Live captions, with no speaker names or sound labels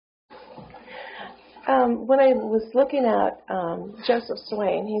When I was looking at Joseph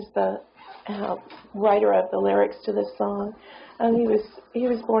Swain, he's the writer of the lyrics to this song. He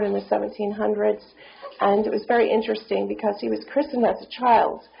was born in the 1700s, and it was very interesting because he was christened as a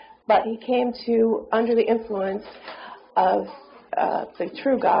child, but he came to under the influence of the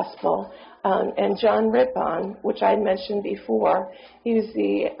true gospel. And John Rippon, which I had mentioned before, he was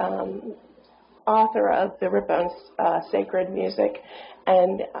the author of the Rippon's sacred music,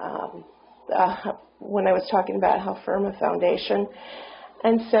 and when I was talking about how firm a foundation.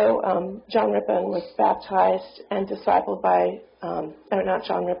 And so John Rippon was baptized and discipled by, not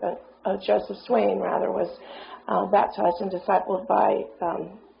John Rippon, Joseph Swain, rather, was baptized and discipled by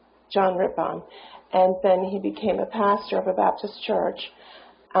John Rippon. And then he became a pastor of a Baptist church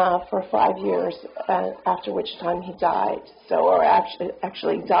for 5 years, after which time he died. Or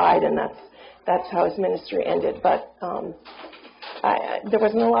actually died, and that's how his ministry ended. But there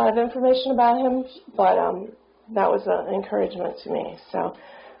wasn't a lot of information about him, but that was an encouragement to me. So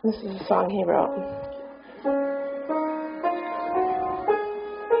this is a song he wrote.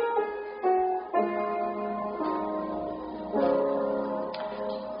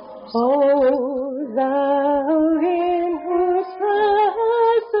 Oh, thou